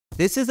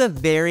This is a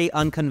very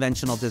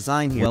unconventional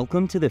design here.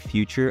 Welcome to the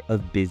future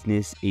of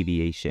business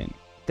aviation.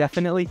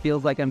 Definitely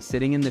feels like I'm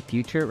sitting in the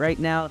future right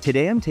now.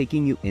 Today I'm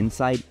taking you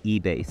inside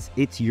EBACE.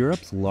 It's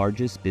Europe's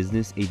largest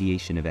business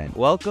aviation event.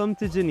 Welcome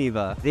to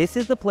Geneva. This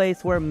is the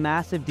place where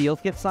massive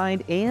deals get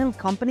signed and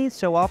companies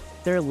show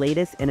off their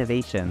latest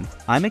innovations.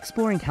 I'm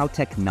exploring how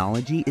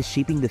technology is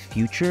shaping the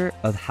future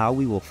of how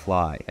we will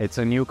fly. It's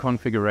a new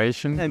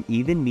configuration. I'm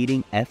even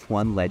meeting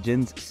F1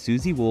 legends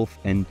Susie, Wolff,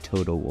 and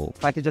Toto Wolff.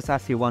 If I could just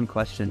ask you one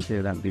question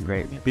too, that'd be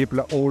great. People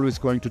are always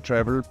going to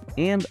travel.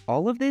 And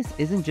all of this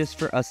isn't just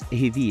for us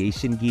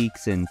aviation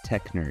geeks and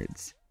tech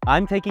nerds.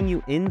 I'm taking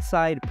you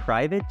inside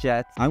private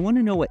jets. I want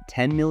to know what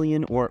 $10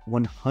 million or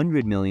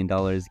 $100 million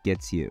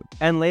gets you.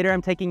 And later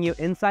I'm taking you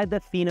inside the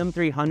Phenom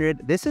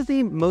 300. This is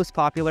the most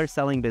popular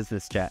selling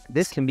business jet.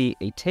 This can be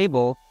a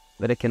table,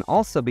 but it can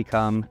also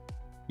become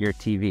your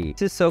TV.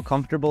 This is so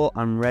comfortable.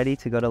 I'm ready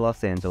to go to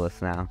Los Angeles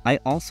now. I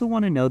also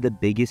want to know the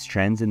biggest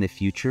trends in the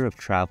future of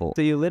travel.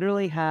 So you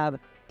literally have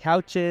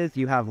couches,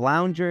 you have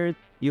loungers,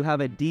 you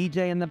have a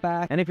DJ in the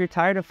back. And if you're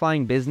tired of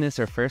flying business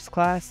or first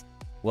class,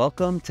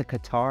 welcome to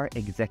Qatar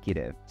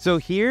Executive. So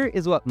here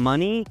is what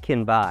money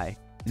can buy.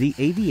 The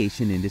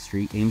aviation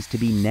industry aims to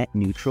be net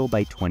neutral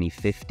by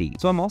 2050.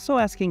 So I'm also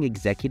asking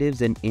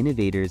executives and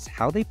innovators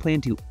how they plan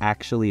to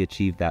actually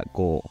achieve that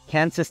goal.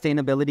 Can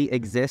sustainability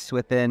exist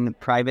within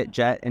private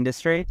jet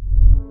industry?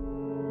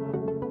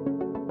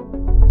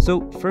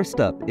 So first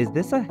up, is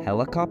this a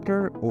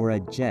helicopter or a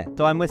jet?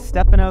 So I'm with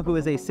Stefano, who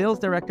is a sales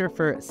director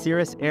for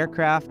Cirrus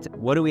Aircraft.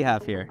 What do we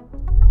have here?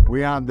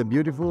 We have the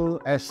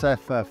beautiful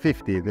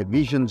SF-50, the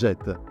Vision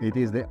Jet. It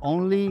is the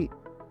only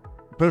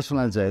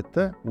personal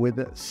jet with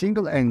a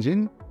single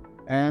engine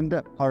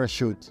and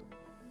parachute.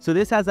 So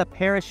this has a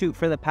parachute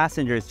for the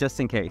passengers just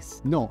in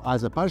case? No,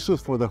 as a parachute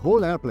for the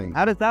whole airplane.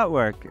 How does that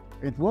work?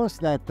 It works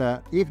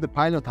that if the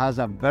pilot has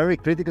a very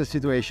critical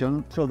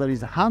situation, so there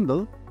is a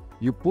handle,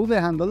 you pull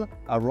the handle,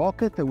 a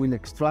rocket will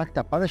extract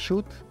a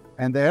parachute,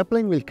 and the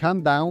airplane will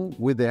come down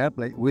with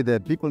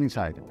the people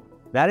inside.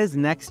 That is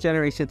next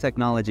generation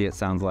technology, it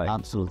sounds like.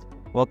 Absolutely.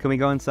 Well, can we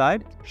go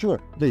inside? Sure,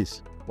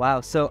 please.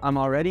 Wow, so I'm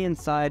already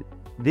inside.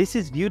 This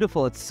is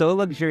beautiful. It's so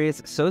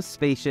luxurious, so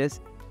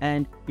spacious,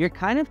 and you're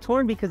kind of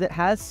torn because it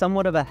has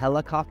somewhat of a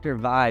helicopter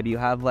vibe. You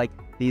have like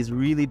these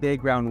really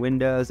big round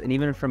windows, and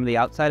even from the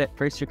outside at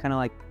first, you're kind of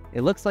like,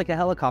 it looks like a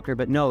helicopter,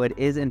 but no, it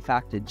is in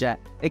fact a jet.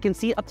 It can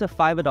seat up to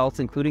 5 adults,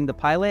 including the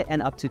pilot,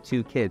 and up to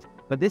 2 kids.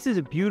 But this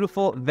is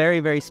beautiful, very,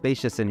 very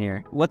spacious in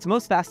here. What's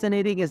most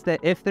fascinating is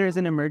that if there's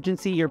an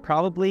emergency, you're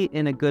probably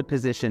in a good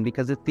position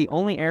because it's the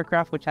only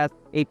aircraft which has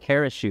a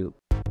parachute.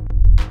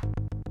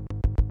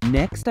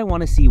 Next, I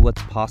want to see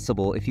what's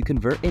possible if you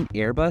convert an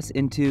Airbus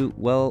into,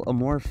 well, a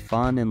more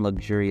fun and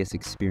luxurious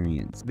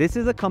experience. This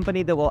is a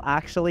company that will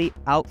actually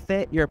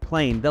outfit your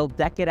plane. They'll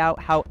deck it out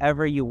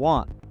however you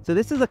want. So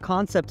this is a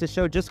concept to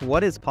show just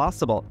what is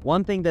possible.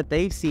 One thing that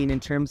they've seen in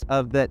terms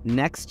of the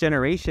next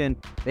generation,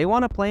 they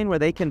want a plane where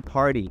they can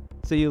party.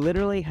 So you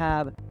literally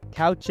have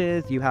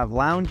couches, you have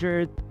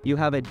loungers, you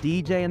have a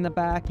DJ in the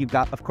back, you've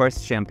got, of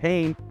course,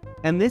 champagne.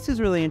 And this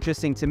is really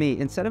interesting to me.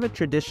 Instead of a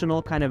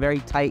traditional kind of very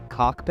tight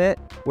cockpit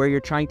where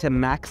you're trying to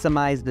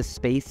maximize the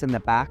space in the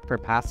back for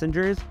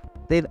passengers,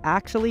 they've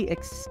actually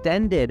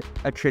extended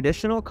a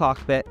traditional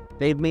cockpit.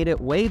 They've made it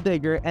way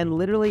bigger and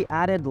literally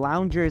added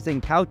loungers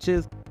and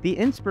couches. The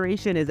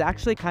inspiration is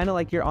actually kind of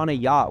like you're on a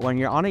yacht. When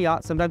you're on a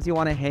yacht, sometimes you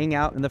want to hang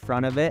out in the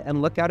front of it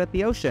and look out at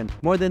the ocean.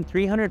 More than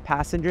 300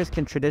 passengers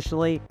can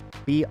traditionally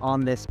be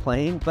on this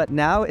plane, but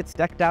now it's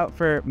decked out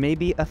for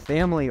maybe a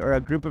family or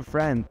a group of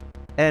friends.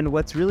 And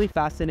what's really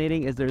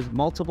fascinating is there's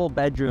multiple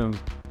bedrooms.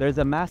 There's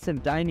a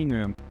massive dining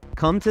room.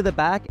 Come to the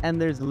back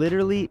and there's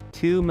literally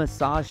 2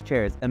 massage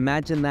chairs.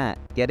 Imagine that,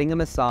 getting a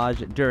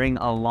massage during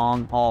a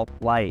long haul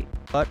flight.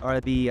 What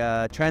are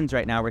the trends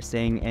right now we're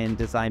seeing in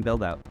design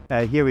build out?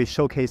 Here we're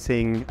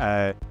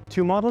showcasing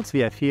 2 models.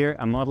 We have here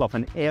a model of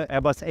an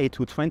Airbus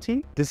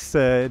A220. This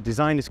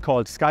design is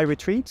called Sky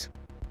Retreat.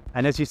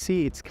 And as you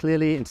see, it's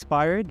clearly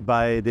inspired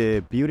by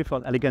the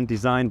beautiful, elegant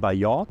design by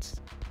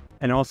yachts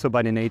and also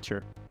by the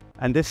nature.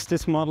 And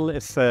this model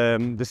is,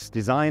 this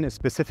design is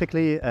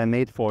specifically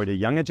made for the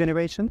younger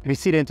generation. We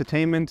see the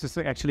entertainment is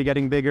actually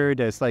getting bigger.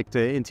 There's like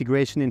the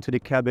integration into the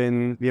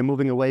cabin. We are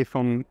moving away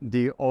from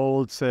the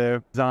old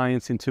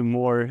designs into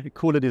more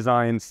cooler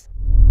designs.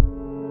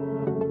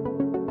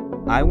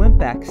 I went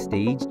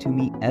backstage to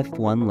meet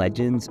F1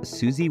 legends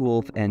Susie,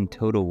 Wolff, and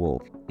Toto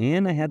Wolff,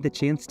 and I had the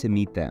chance to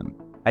meet them.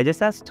 I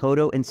just asked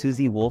Toto and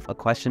Susie Wolff a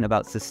question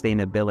about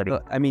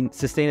sustainability. I mean,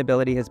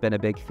 sustainability has been a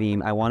big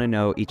theme. I want to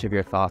know each of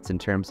your thoughts in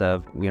terms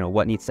of,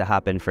 what needs to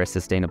happen for a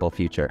sustainable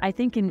future. I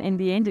think in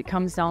the end, it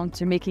comes down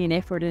to making an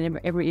effort in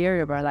every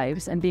area of our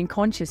lives and being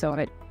conscious of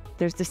it.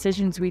 There's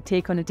decisions we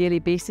take on a daily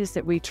basis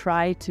that we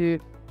try to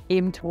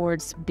aim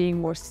towards being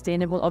more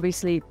sustainable.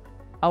 Obviously,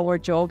 our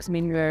jobs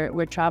mean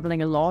we're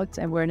traveling a lot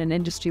and we're in an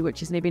industry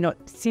which is maybe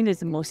not seen as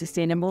the most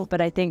sustainable,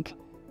 but I think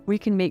we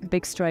can make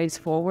big strides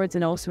forwards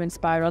and also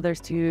inspire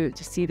others to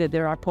see that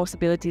there are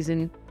possibilities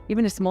in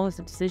even the smallest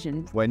of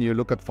decisions. When you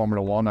look at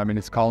Formula One, I mean,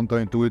 it's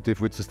counterintuitive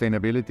with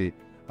sustainability.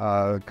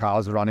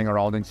 Cars running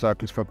around in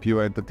circles for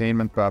pure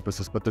entertainment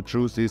purposes. But the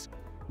truth is,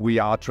 we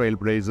are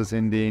trailblazers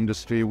in the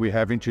industry. We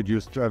have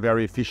introduced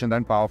very efficient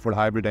and powerful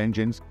hybrid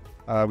engines.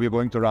 We're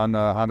going to run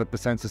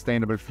 100%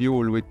 sustainable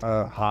fuel with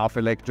half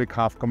electric,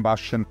 half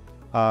combustion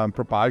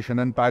propulsion.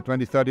 And by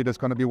 2030, there's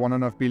going to be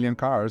 1.5 billion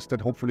cars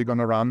that hopefully going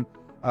to run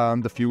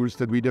the fuels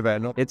that we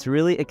develop. It's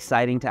really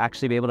exciting to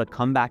actually be able to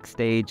come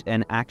backstage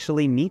and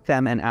actually meet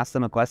them and ask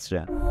them a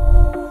question.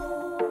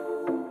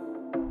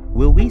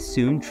 Will we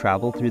soon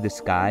travel through the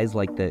skies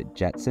like the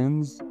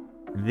Jetsons?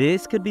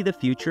 This could be the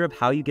future of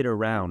how you get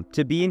around.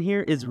 To be in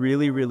here is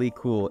really, really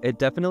cool. It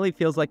definitely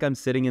feels like I'm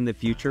sitting in the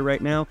future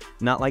right now,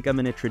 not like I'm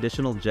in a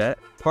traditional jet.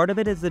 Part of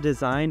it is the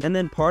design, and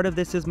then part of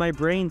this is my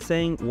brain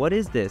saying, what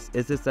is this?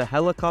 Is this a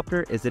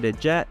helicopter? Is it a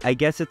jet? I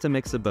guess it's a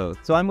mix of both.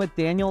 So I'm with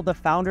Daniel, the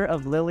founder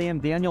of Lilium.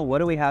 Daniel, what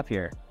do we have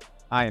here?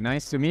 Hi,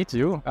 nice to meet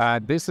you.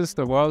 This is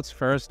the world's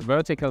first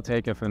vertical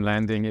takeoff and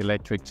landing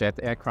electric jet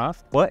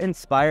aircraft. What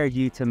inspired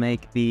you to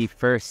make the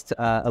first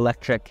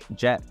electric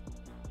jet?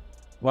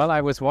 Well,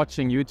 I was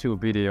watching YouTube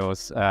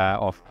videos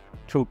of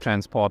troop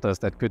transporters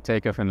that could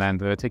take off and land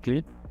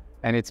vertically.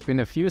 And it's been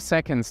a few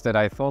seconds that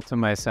I thought to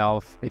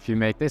myself, if you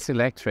make this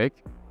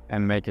electric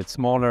and make it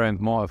smaller and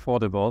more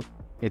affordable,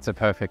 it's a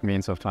perfect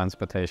means of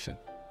transportation.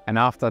 And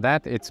after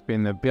that, it's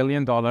been $1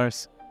 billion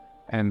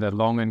and a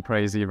long and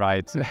crazy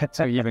ride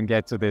to even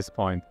get to this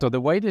point. So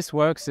the way this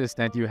works is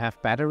that you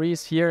have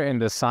batteries here in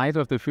the side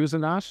of the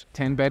fuselage,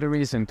 10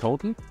 batteries in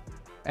total.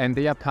 And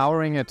they are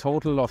powering a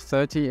total of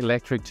 30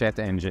 electric jet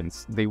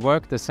engines. They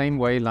work the same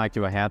way like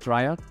your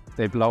hairdryer.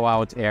 They blow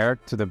out air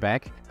to the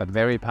back, but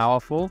very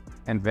powerful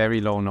and very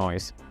low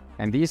noise.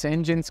 And these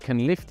engines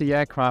can lift the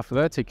aircraft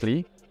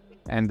vertically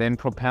and then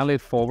propel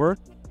it forward.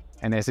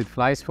 And as it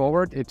flies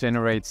forward, it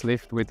generates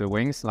lift with the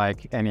wings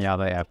like any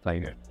other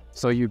airplane.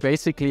 So you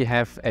basically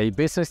have a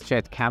business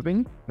jet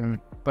cabin,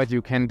 but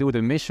you can do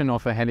the mission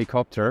of a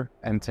helicopter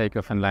and take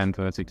off and land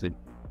vertically.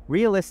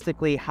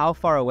 Realistically, how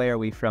far away are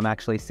we from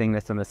actually seeing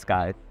this in the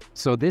sky?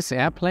 So this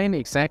airplane,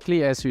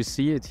 exactly as you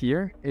see it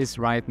here, is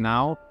right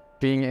now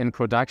being in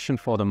production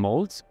for the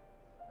molds.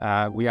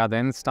 We are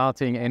then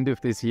starting end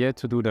of this year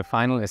to do the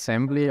final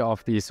assembly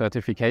of the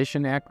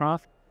certification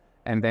aircraft.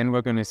 And then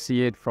we're going to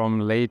see it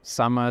from late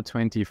summer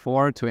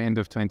 24 to end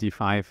of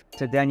 25.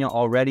 To Daniel,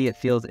 already it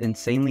feels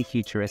insanely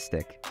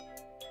futuristic.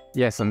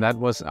 Yes, and that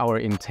was our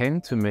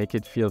intent, to make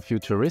it feel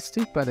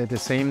futuristic, but at the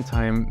same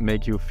time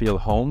make you feel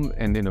home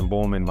and in a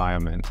warm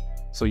environment.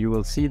 So you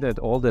will see that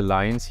all the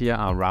lines here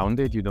are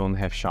rounded, you don't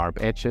have sharp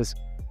edges,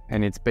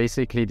 and it's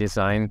basically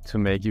designed to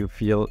make you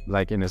feel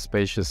like in a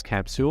spacious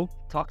capsule.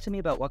 Talk to me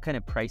about what kind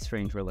of price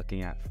range we're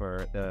looking at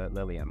for the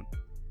Lilium.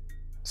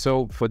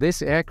 So for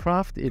this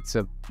aircraft, it's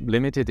a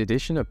limited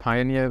edition, a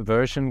Pioneer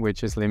version,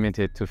 which is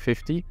limited to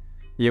 50.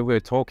 Here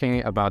we're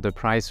talking about a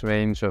price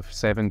range of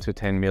 7 to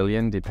 10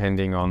 million,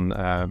 depending on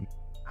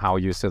how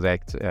you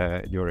select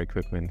your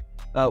equipment.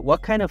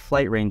 What kind of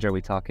flight range are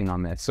we talking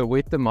on this? So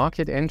with the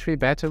market entry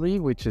battery,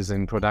 which is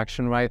in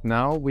production right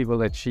now, we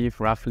will achieve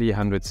roughly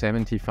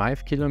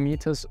 175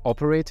 kilometers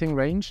operating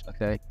range.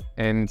 Okay.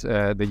 And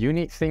the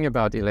unique thing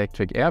about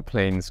electric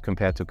airplanes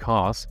compared to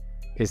cars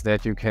is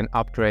that you can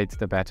upgrade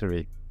the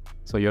battery.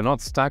 So you're not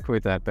stuck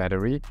with that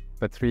battery,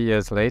 but 3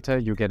 years later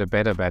you get a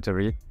better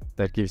battery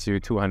that gives you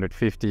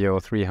 250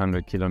 or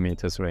 300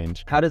 kilometers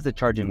range. How does the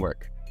charging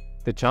work?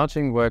 The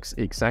charging works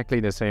exactly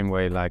the same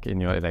way like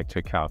in your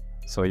electric car.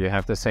 So you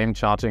have the same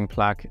charging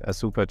plug, a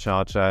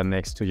supercharger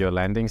next to your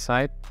landing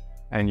site,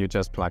 and you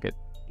just plug it.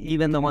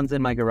 Even the ones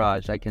in my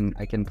garage, I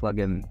can plug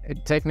in.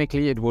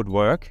 Technically it would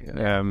work,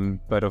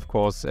 but of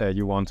course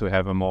you want to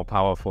have a more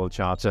powerful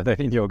charger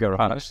than in your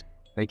garage.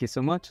 Thank you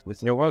so much.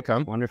 You're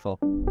welcome. Wonderful.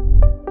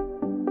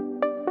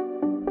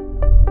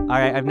 All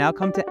right, I've now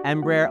come to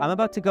Embraer. I'm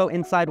about to go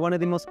inside one of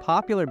the most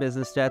popular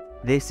business jets.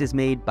 This is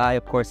made by,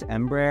 of course,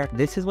 Embraer.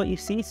 This is what you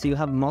see. So you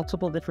have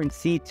multiple different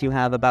seats. You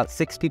have about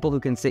 6 people who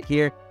can sit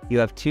here. You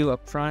have 2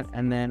 up front.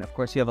 And then, of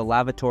course, you have a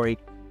lavatory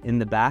in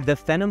the back. The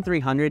Phenom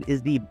 300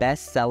 is the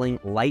best-selling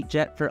light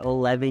jet for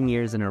 11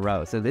 years in a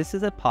row. So this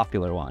is a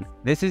popular one.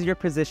 This is your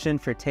position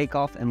for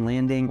takeoff and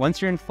landing.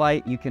 Once you're in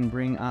flight, you can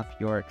bring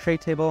up your tray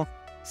table,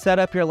 set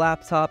up your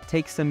laptop,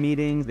 take some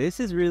meetings.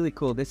 This is really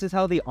cool. This is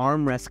how the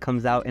armrest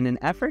comes out in an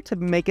effort to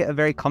make it a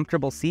very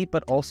comfortable seat,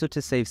 but also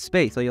to save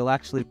space. So you'll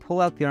actually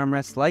pull out the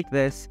armrest like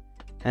this,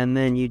 and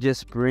then you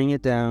just bring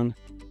it down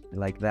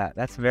like that.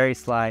 That's very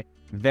sly,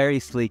 very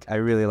sleek. I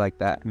really like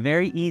that.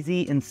 Very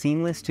easy and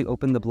seamless to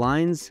open the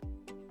blinds,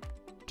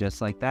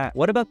 just like that.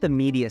 What about the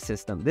media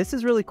system? This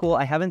is really cool.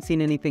 I haven't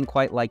seen anything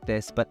quite like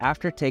this, but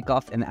after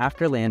takeoff and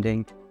after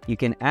landing, you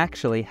can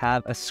actually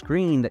have a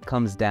screen that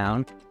comes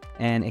down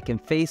and it can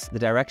face the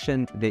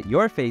direction that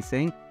you're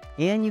facing,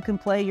 and you can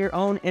play your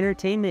own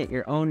entertainment,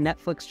 your own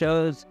Netflix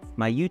shows,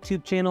 my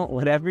YouTube channel,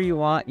 whatever you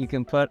want, you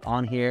can put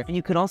on here. And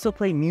you can also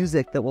play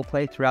music that will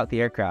play throughout the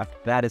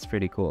aircraft. That is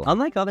pretty cool.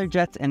 Unlike other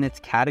jets in its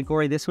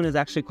category, this one is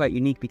actually quite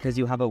unique because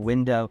you have a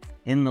window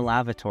in the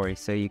lavatory,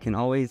 so you can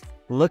always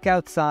Look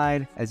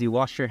outside as you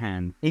wash your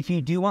hand. If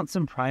you do want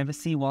some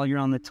privacy while you're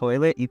on the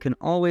toilet, you can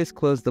always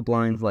close the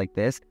blinds like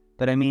this.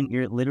 But I mean,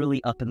 you're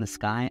literally up in the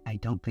sky. I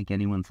don't think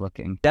anyone's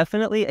looking.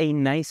 Definitely a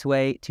nice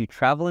way to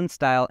travel in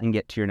style and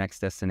get to your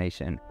next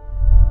destination.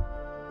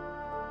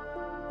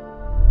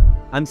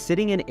 I'm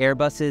sitting in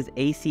Airbus's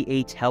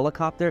ACH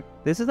helicopter.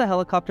 This is a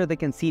helicopter that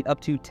can seat up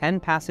to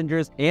 10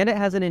 passengers and it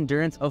has an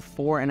endurance of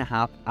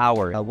 4.5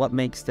 hours. What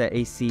makes the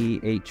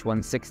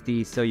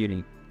ACH160 so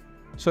unique?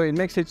 So it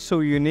makes it so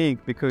unique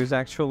because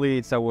actually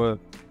it's our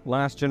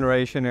last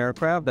generation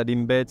aircraft that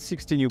embeds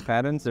 60 new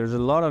patents. There's a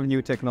lot of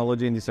new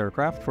technology in this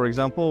aircraft. For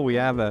example, we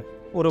have a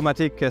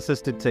automatic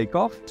assisted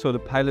takeoff. So the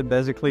pilot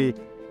basically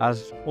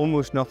has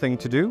almost nothing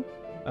to do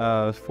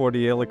for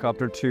the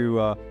helicopter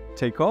to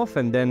take off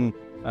and then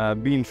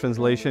be in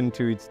translation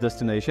to its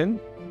destination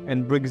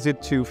and brings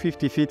it to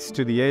 50 feet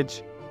to the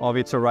edge of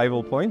its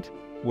arrival point,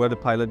 where the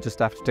pilot just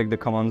have to take the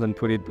commands and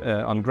put it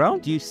on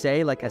ground. Do you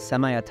say like a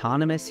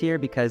semi-autonomous here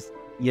because,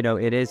 you know,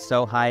 it is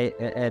so high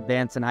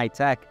advanced and high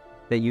tech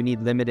that you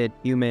need limited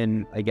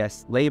human, I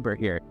guess, labor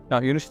here? Now,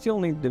 you still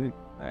need the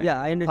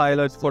I understand.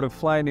 pilot for the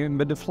flight,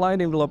 but the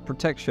flight envelope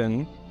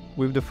protection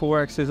with the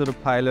 4 axis of the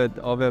pilot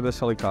of Airbus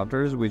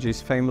helicopters, which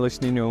is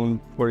famously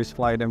known for its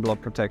flight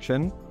envelope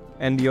protection,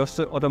 and the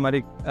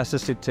automatic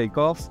assisted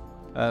takeoff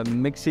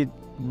makes it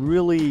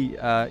really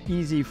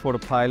easy for the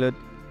pilot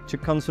to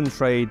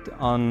concentrate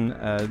on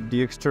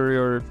the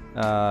exterior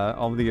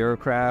of the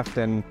aircraft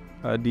and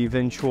the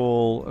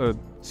eventual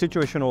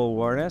situational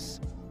awareness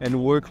and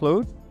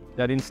workload,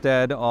 that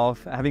instead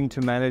of having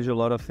to manage a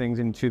lot of things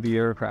into the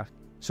aircraft.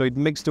 So it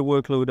makes the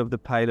workload of the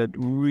pilot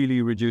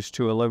really reduced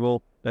to a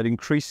level that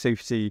increases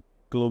safety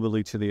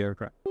globally to the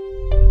aircraft.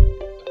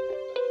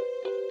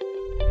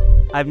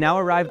 I've now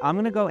arrived. I'm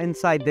going to go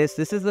inside this.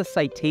 This is the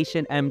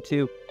Citation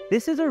M2.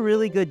 This is a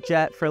really good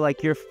jet for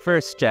like your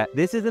first jet.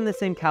 This is in the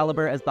same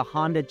caliber as the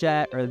Honda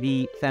jet or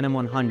the Phenom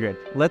 100.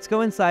 Let's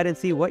go inside and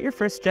see what your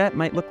first jet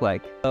might look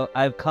like. So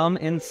I've come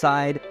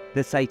inside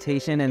the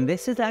Citation, and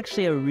this is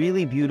actually a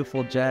really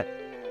beautiful jet.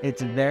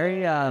 It's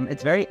very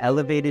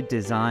elevated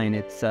design.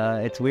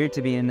 It's weird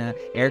to be in an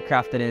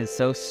aircraft that is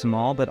so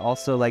small, but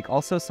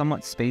also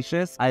somewhat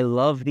spacious. I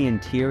love the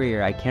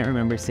interior. I can't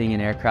remember seeing an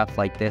aircraft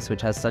like this,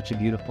 which has such a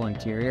beautiful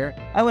interior.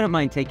 I wouldn't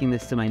mind taking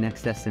this to my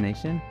next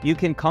destination. You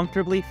can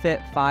comfortably fit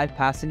 5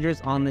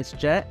 passengers on this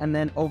jet, and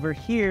then over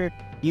here,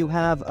 you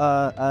have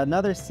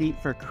another seat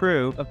for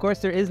crew. Of course,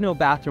 there is no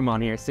bathroom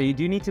on here, so you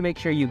do need to make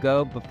sure you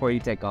go before you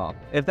take off.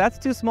 If that's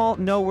too small,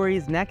 no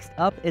worries. Next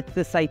up, it's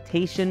the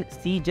Citation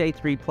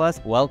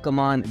CJ3+. Welcome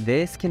on.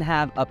 This can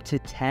have up to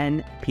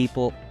 10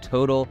 people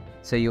total.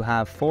 So you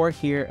have 4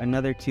 here,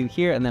 another 2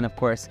 here, and then of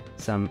course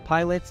some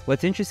pilots.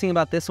 What's interesting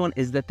about this one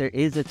is that there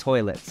is a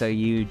toilet, so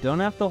you don't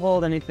have to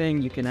hold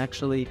anything. You can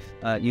actually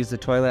use the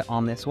toilet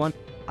on this one.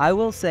 I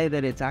will say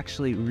that it's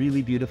actually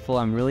really beautiful.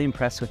 I'm really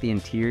impressed with the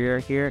interior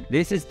here.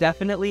 This is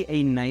definitely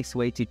a nice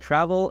way to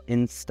travel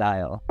in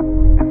style.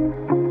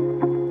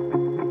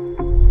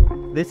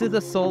 This is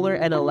a solar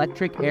and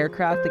electric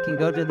aircraft that can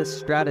go to the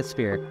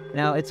stratosphere.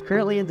 Now, it's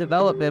currently in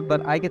development,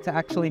 but I get to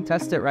actually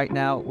test it right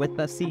now with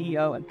the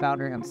CEO and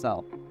founder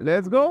himself.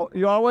 Let's go.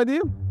 You are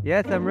ready?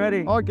 Yes, I'm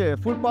ready. Okay,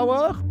 full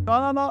power.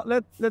 No.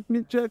 Let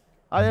me check.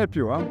 I help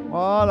you. Huh?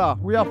 Voila.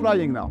 We are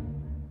flying now.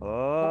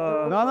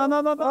 Oh.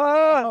 No.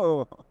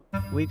 Oh.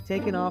 We've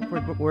taken off.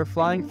 We're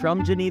flying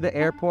from Geneva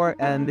Airport,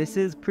 and this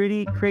is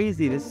pretty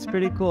crazy. This is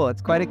pretty cool.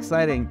 It's quite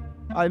exciting.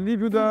 I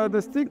leave you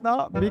the stick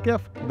now. Be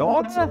careful.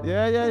 Don't.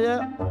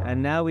 Yeah.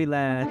 And now we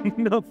land.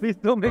 No, please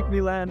don't make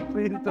me land.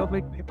 Please don't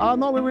make me.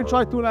 No, we will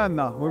try to land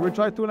now. We will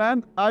try to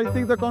land. I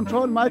take the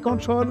control. My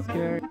control. I'm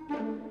scared.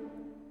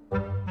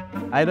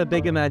 I have a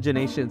big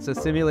imagination, so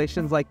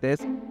simulations like this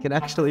can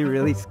actually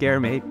really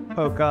scare me.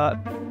 Oh God.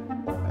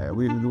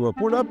 We'll do a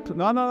pull-up.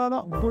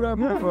 No. Pull-up.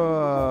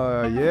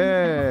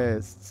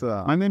 Yes.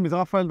 My name is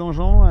Raphaël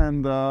Donjon,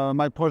 and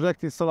my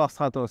project is Solar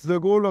Stratos. The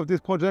goal of this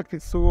project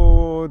is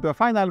the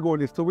final goal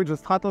is to reach the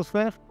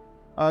stratosphere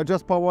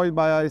just powered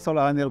by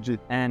solar energy.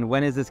 And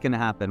when is this going to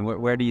happen?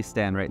 Where do you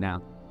stand right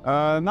now?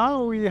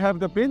 Now we have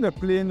the plane. The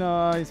plane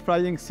is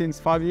flying since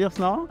 5 years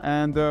now,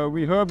 and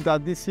we hope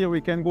that this year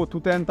we can go to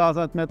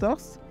 10,000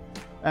 meters.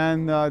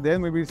 And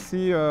then we will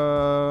see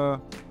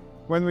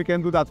when we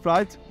can do that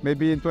flight,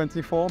 maybe in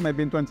 24,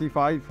 maybe in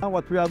 25.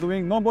 What we are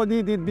doing,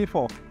 nobody did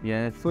before.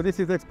 Yes. So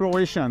this is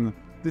exploration.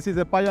 This is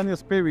a pioneer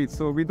spirit.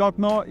 So we don't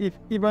know if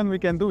even we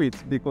can do it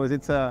because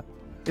it's an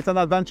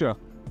adventure.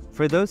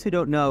 For those who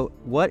don't know,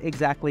 what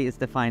exactly is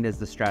defined as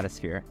the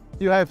stratosphere?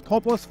 You have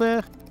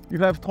troposphere, you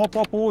have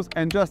tropopause,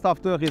 and just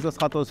after is the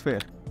stratosphere.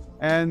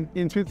 And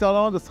in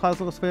Switzerland, the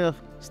stratosphere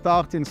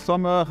starts in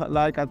summer,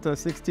 like at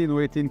 16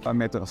 or 18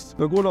 meters.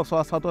 The goal of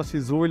Solar Stratos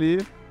is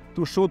really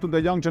to show to the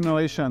young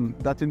generation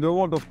that in the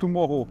world of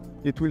tomorrow,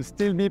 it will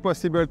still be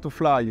possible to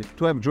fly,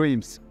 to have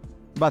dreams,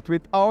 but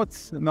without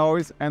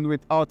noise and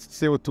without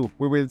CO2.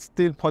 We will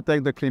still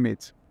protect the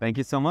climate. Thank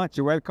you so much.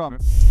 You're welcome.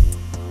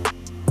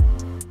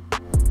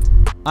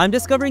 I'm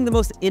discovering the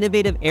most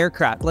innovative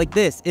aircraft like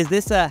this. Is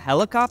this a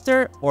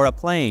helicopter or a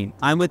plane?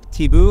 I'm with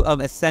Thibaut of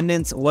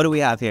Ascendance. What do we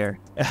have here?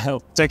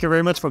 Thank you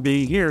very much for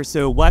being here.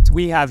 So what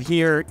we have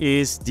here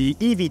is the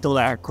eVTOL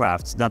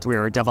aircraft that we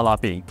are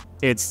developing.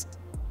 It's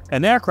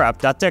an aircraft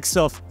that takes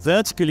off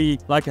vertically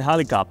like a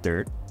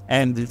helicopter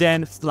and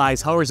then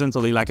flies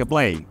horizontally like a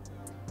plane.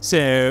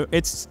 So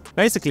it's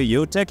basically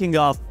you taking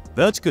off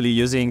vertically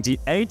using the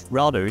 8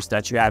 rollers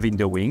that you have in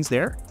the wings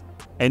there.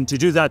 And to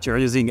do that, you're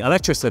using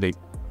electricity,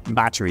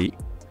 battery.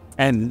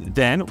 And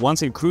then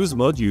once in cruise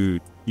mode, you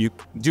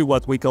do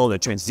what we call a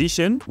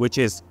transition, which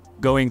is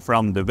going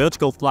from the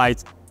vertical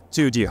flight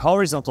to the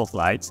horizontal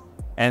flight.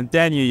 And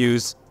then you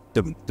use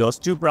those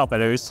 2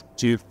 propellers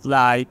to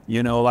fly,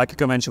 like a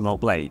conventional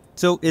plane.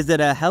 So is it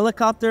a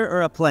helicopter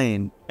or a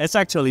plane? It's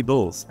actually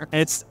both.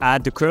 It's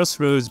at the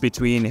crossroads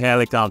between a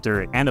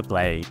helicopter and a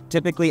plane.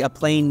 Typically, a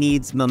plane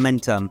needs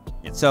momentum.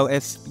 So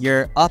if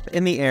you're up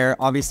in the air,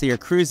 obviously you're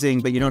cruising,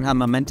 but you don't have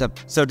momentum.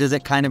 So does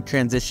it kind of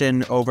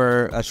transition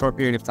over a short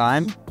period of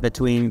time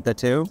between the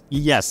two?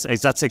 Yes,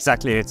 that's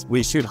exactly it.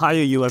 We should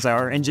hire you as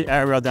our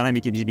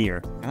aerodynamic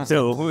engineer.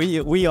 So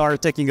we are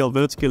taking off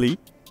vertically,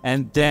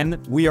 and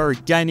then we are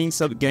gaining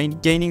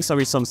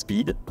some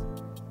speed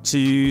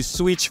to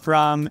switch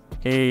from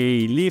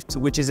a lift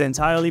which is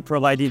entirely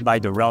provided by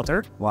the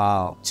rotor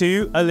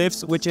to a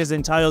lift which is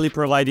entirely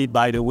provided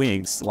by the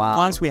wings.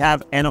 Once we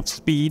have enough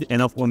speed,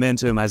 enough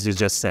momentum, as you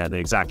just said,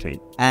 exactly.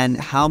 And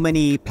how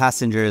many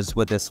passengers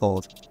would this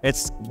hold?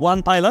 It's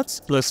 1 pilot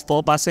plus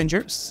 4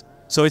 passengers.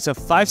 So it's a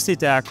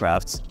 5-seat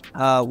aircraft.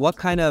 What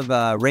kind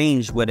of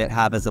range would it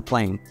have as a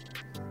plane?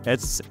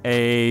 It's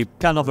a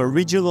kind of a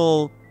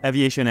regional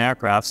aviation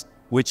aircraft,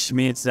 which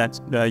means that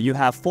you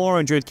have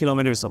 400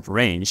 kilometers of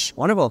range.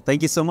 Wonderful.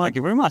 Thank you so much. Thank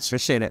you very much.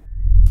 Appreciate it.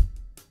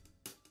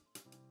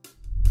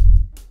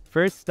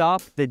 First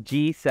stop, the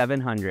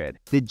G700.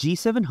 The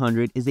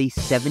G700 is a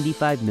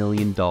 $75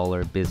 million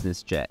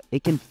business jet.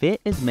 It can fit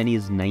as many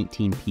as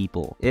 19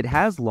 people. It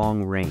has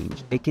long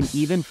range. It can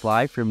even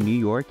fly from New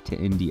York to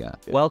India.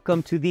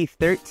 Welcome to the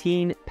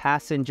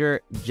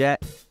 13-passenger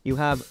jet. You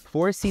have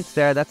 4 seats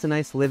there. That's a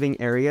nice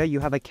living area. You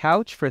have a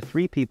couch for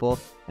 3 people,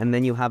 and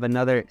then you have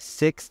another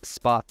 6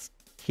 spots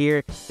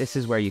here. This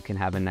is where you can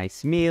have a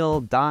nice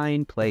meal,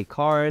 dine, play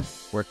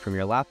cards, work from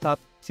your laptop.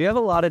 So you have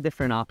a lot of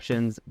different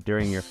options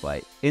during your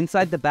flight.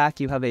 Inside the back,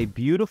 you have a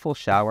beautiful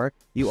shower.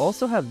 You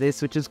also have this,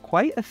 which is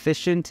quite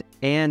efficient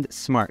and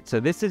smart.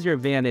 So this is your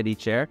vanity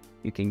chair.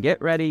 You can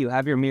get ready. You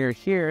have your mirror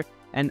here,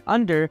 and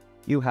under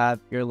you have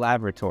your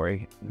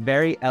lavatory.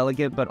 Very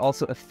elegant, but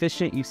also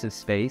efficient use of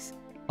space,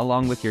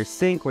 along with your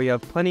sink where you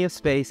have plenty of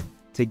space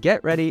to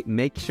get ready.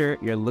 Make sure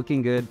you're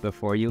looking good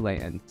before you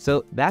land.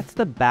 So that's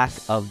the back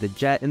of the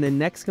jet. In the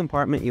next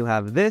compartment, you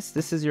have this.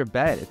 This is your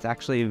bed. It's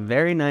actually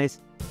very nice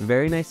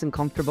and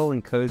comfortable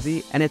and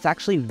cozy. And it's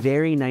actually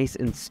very nice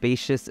and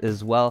spacious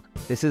as well.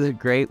 This is a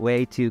great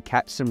way to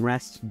catch some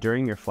rest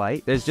during your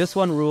flight. There's just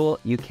one rule.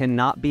 You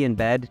cannot be in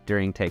bed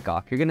during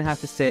takeoff. You're gonna have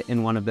to sit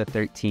in one of the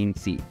 13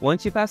 seats.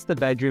 Once you pass the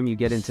bedroom, you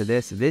get into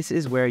this. This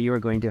is where you are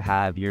going to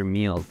have your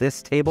meals.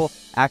 This table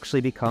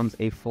actually becomes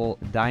a full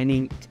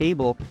dining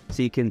table,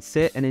 so you can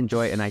sit and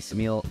enjoy a nice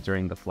meal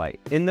during the flight.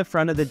 In the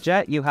front of the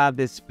jet, you have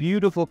this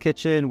beautiful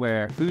kitchen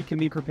where food can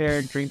be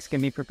prepared, drinks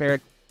can be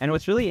prepared. And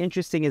what's really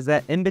interesting is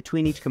that in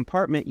between each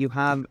compartment, you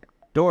have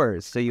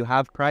doors, so you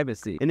have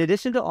privacy. In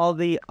addition to all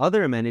the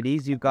other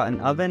amenities, you've got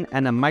an oven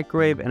and a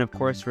microwave and of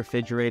course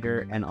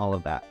refrigerator and all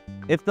of that.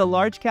 If the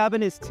large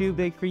cabin is too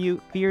big for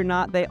you, fear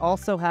not, they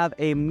also have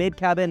a mid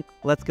cabin.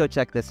 Let's go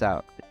check this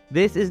out.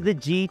 This is the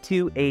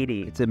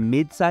G280. It's a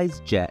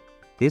mid-sized jet.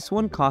 This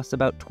one costs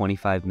about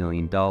 $25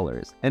 million,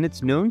 and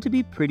it's known to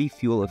be pretty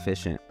fuel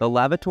efficient. The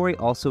lavatory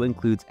also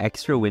includes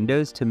extra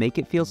windows to make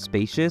it feel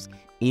spacious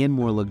and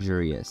more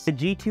luxurious. The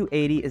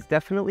G280 is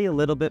definitely a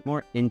little bit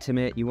more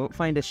intimate. You won't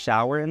find a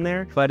shower in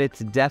there, but it's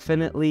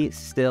definitely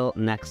still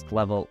next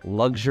level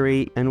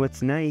luxury. And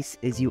what's nice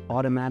is you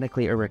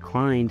automatically are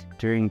reclined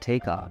during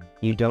takeoff.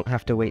 You don't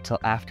have to wait till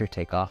after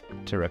takeoff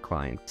to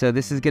recline. So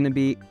this is going to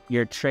be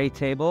your tray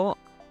table.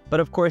 But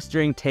of course,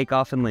 during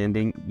takeoff and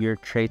landing, your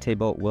tray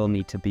table will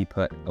need to be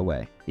put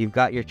away. You've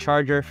got your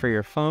charger for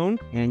your phone,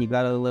 and you've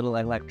got a little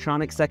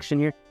electronic section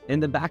here. In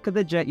the back of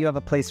the jet, you have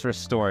a place for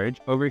storage.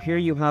 Over here,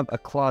 you have a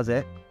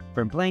closet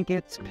for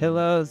blankets,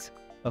 pillows,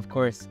 of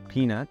course,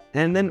 peanut.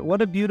 And then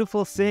what a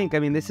beautiful sink. I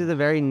mean, this is a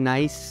very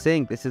nice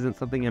sink. This isn't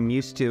something I'm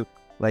used to,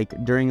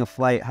 like during a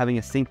flight, having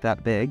a sink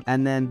that big.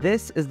 And then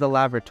this is the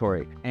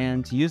lavatory.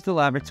 And to use the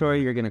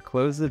lavatory, you're gonna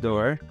close the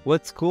door.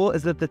 What's cool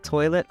is that the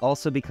toilet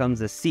also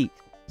becomes a seat.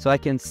 So I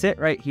can sit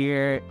right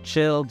here,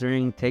 chill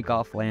during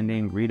takeoff,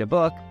 landing, read a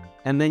book,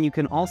 and then you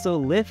can also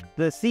lift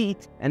the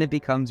seat and it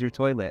becomes your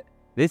toilet.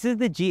 This is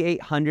the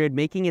G800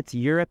 making its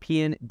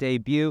European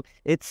debut.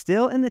 It's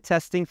still in the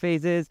testing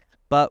phases,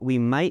 but we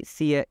might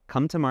see it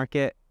come to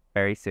market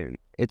very soon.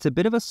 It's a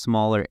bit of a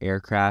smaller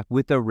aircraft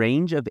with a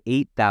range of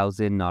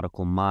 8,000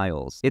 nautical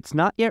miles. It's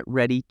not yet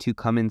ready to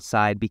come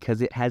inside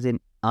because it has an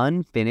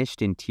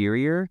unfinished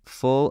interior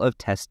full of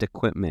test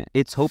equipment.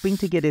 It's hoping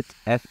to get its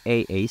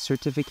FAA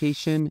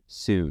certification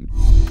soon.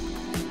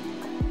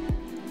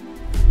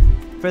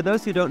 For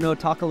those who don't know,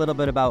 talk a little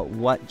bit about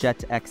what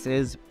Jetex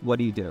is. What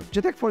do you do?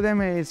 Jetex for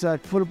them is a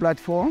full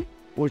platform,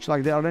 which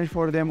like they arrange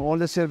for them all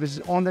the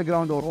services on the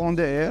ground or on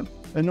the air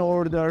in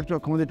order to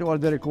accommodate all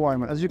the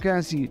requirements. As you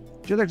can see,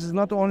 Jetex is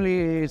not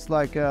only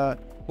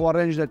who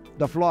arrange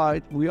the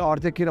flight, we are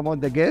taking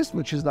about the guest,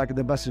 which is like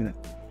the passenger.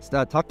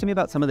 Talk to me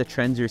about some of the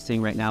trends you're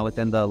seeing right now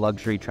within the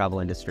luxury travel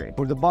industry.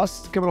 For the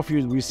past couple of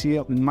years, we see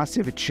a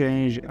massive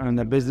change in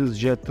the business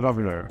jet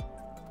traveler.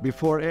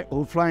 Before,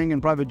 flying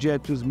in private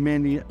jet was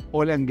mainly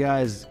oil and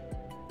gas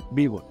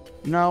people.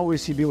 Now we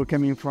see people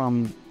coming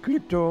from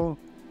crypto,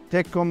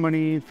 tech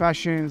company,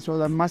 fashion, so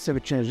that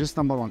massive change. This is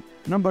number one.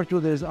 Number two,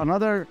 there's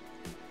another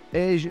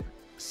age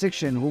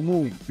section who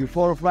moved.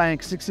 Before flying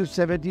 60 to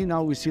 70,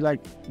 now we see like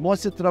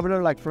most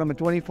traveler like from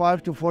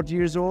 25 to 40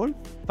 years old.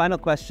 Final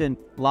question,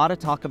 a lot of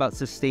talk about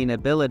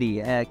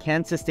sustainability.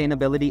 Can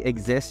sustainability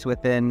exist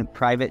within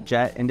private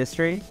jet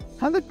industry?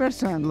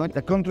 100%, like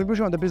the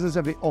contribution of the business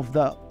of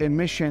the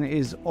emission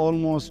is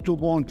almost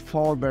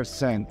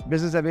 2.4%.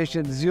 Business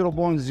aviation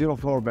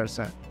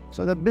 0.04%.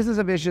 So the business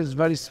aviation is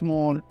very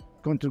small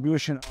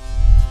contribution.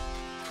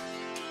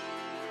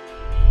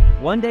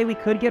 One day we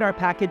could get our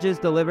packages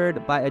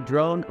delivered by a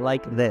drone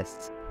like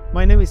this.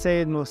 My name is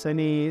Sayed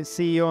Mohseni,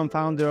 CEO and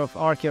founder of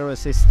Aero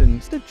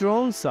Systems. The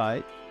drone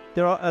side,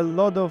 there are a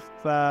lot of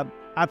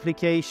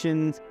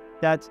applications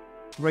that,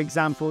 for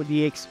example,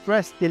 the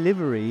express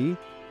delivery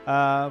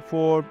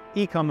for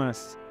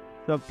e-commerce.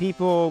 So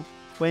people,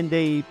 when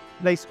they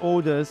place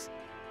orders,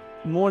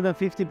 more than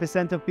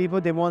 50% of people,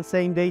 they want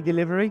same-day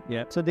delivery.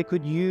 Yeah. So they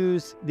could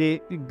use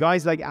the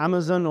guys like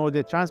Amazon or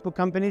the transport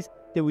companies,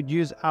 they would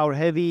use our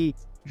heavy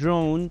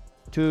drone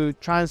to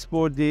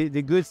transport the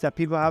goods that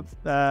people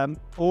have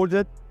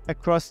ordered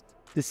across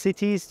the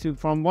cities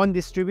from one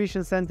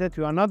distribution center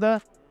to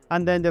another.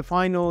 And then the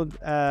final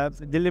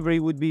delivery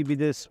would be with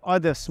this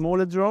other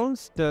smaller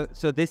drones.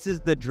 So this is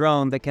the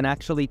drone that can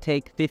actually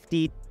take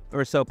 50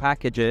 or so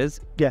packages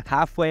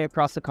halfway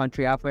across the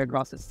country, halfway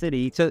across the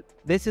city. So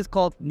this is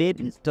called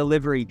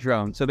mid-delivery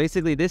drone. So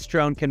basically this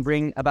drone can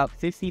bring about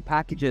 50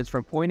 packages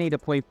from point A to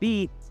point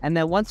B. And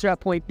then once they're at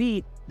point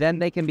B, then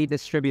they can be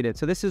distributed.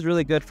 So this is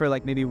really good for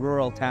like maybe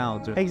rural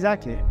towns.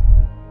 Exactly.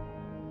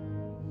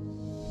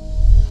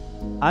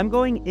 I'm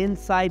going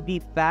inside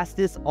the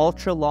fastest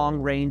ultra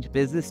long range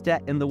business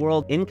jet in the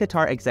world. In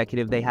Qatar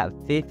Executive, they have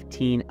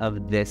 15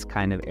 of this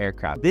kind of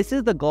aircraft. This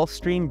is the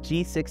Gulfstream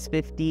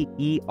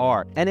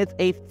G650ER, and it's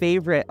a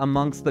favorite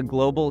amongst the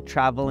global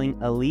traveling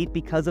elite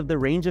because of the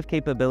range of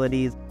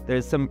capabilities.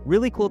 There's some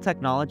really cool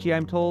technology,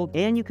 I'm told,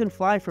 and you can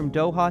fly from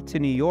Doha to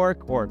New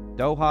York or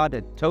Doha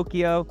to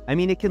Tokyo. I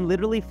mean, it can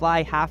literally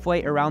fly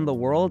halfway around the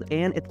world,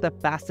 and it's the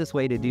fastest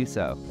way to do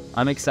so.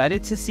 I'm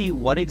excited to see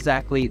what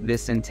exactly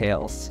this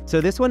entails. So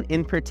this one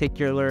in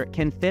particular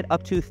can fit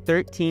up to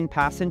 13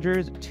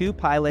 passengers, 2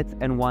 pilots,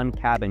 and 1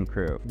 cabin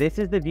crew. This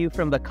is the view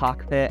from the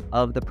cockpit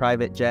of the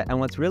private jet, and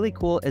what's really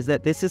cool is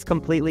that this is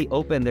completely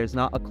open. There's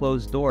not a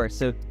closed door,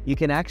 so you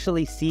can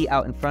actually see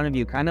out in front of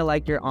you, kind of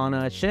like you're on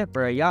a ship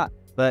or a yacht,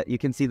 but you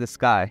can see the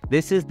sky.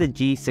 This is the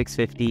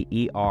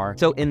G650ER.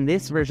 So in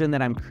this version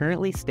that I'm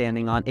currently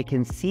standing on, it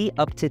can seat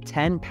up to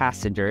 10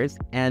 passengers,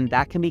 and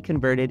that can be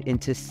converted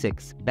into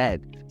 6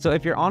 beds. So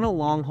if you're on a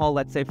long haul,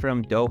 let's say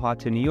from Doha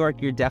to New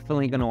York, you're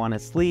definitely going to want to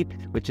sleep,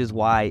 which is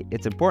why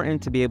it's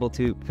important to be able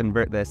to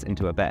convert this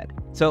into a bed.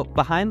 So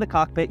behind the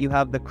cockpit, you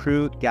have the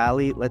crew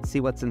galley. Let's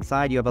see what's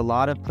inside. You have a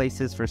lot of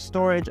places for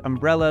storage,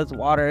 umbrellas,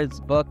 waters,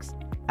 books,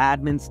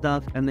 admin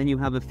stuff, and then you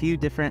have a few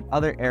different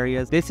other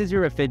areas. This is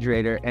your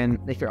refrigerator, and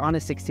if you're on a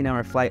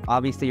 16-hour flight,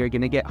 obviously you're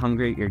going to get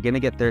hungry, you're going to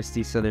get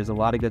thirsty, so there's a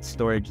lot of good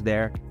storage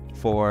there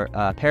for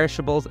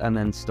perishables, and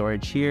then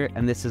storage here,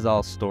 and this is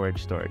all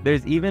storage.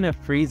 There's even a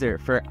freezer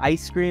for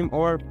ice cream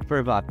or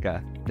for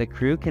vodka. The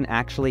crew can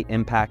actually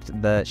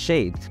impact the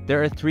shades.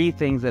 There are 3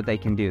 things that they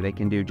can do. They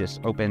can do just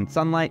open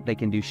sunlight, they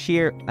can do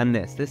sheer, and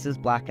this is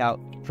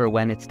blackout for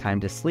when it's time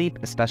to sleep,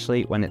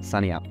 especially when it's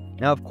sunny out.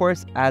 Now, of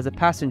course, as a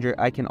passenger,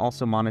 I can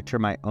also monitor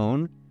my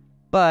own,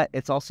 but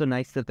it's also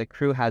nice that the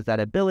crew has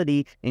that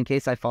ability in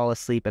case I fall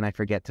asleep and I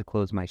forget to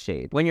close my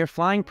shade. When you're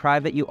flying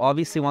private, you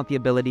obviously want the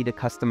ability to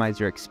customize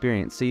your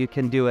experience. So you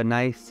can do a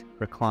nice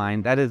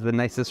recline. That is the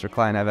nicest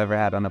recline I've ever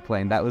had on a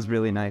plane. That was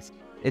really nice.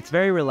 It's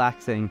very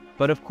relaxing,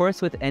 but of course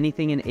with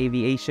anything in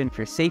aviation,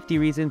 for safety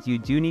reasons, you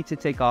do need to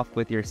take off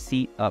with your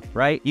seat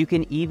upright. You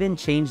can even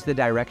change the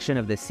direction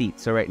of the seat.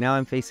 So right now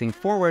I'm facing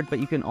forward, but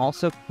you can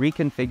also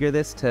reconfigure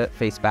this to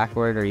face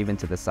backward or even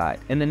to the side.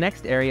 In the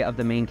next area of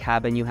the main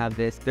cabin, you have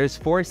this. There's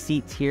 4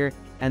 seats here,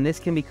 and this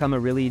can become a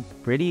really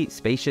pretty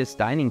spacious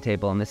dining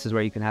table. And this is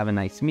where you can have a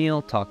nice meal,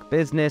 talk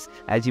business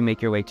as you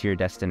make your way to your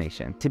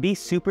destination. To be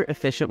super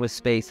efficient with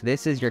space,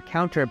 this is your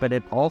counter, but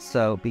it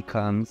also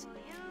becomes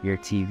your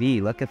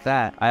TV. Look at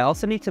that. I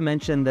also need to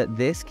mention that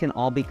this can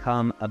all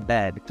become a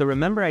bed. So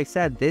remember I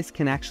said this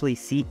can actually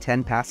seat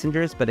 10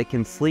 passengers, but it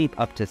can sleep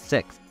up to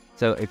 6.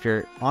 So if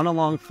you're on a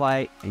long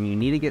flight and you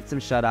need to get some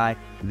shut-eye,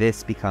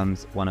 this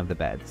becomes one of the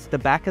beds. The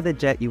back of the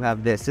jet, you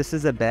have this. This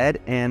is a bed,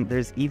 and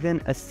there's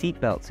even a seat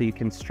belt so you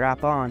can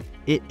strap on.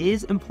 It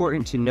is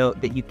important to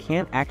note that you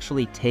can't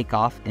actually take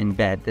off in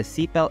bed. The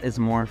seat belt is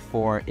more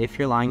for if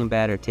you're lying in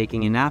bed or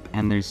taking a nap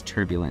and there's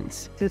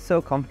turbulence. This is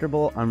so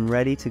comfortable. I'm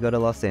ready to go to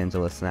Los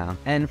Angeles now.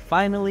 And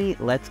finally,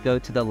 let's go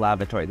to the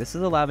lavatory. This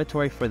is a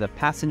lavatory for the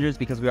passengers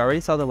because we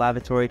already saw the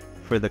lavatory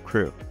for the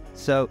crew.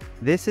 So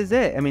this is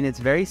it. I mean, it's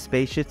very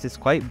spacious. It's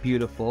quite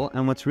beautiful.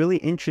 And what's really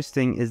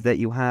interesting is that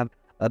you have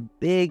a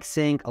big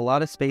sink, a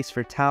lot of space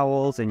for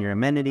towels and your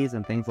amenities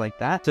and things like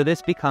that. So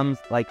this becomes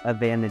like a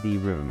vanity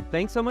room.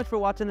 Thanks so much for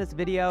watching this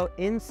video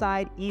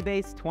inside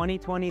EBACE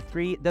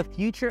 2023. The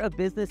future of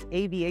business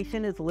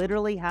aviation is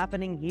literally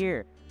happening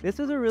here. This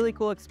was a really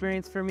cool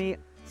experience for me.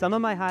 Some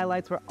of my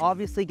highlights were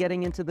obviously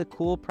getting into the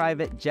cool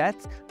private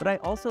jets, but I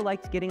also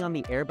liked getting on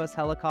the Airbus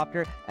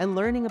helicopter and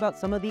learning about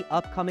some of the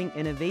upcoming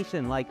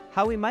innovation, like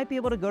how we might be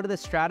able to go to the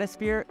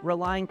stratosphere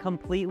relying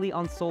completely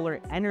on solar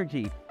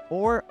energy,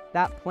 or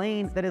that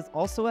plane that is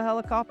also a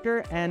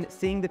helicopter and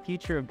seeing the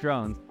future of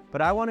drones.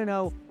 But I want to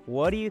know,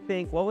 what do you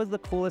think? What was the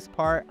coolest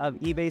part of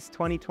EBACE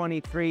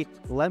 2023?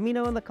 Let me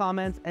know in the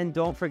comments, and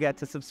don't forget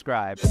to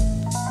subscribe.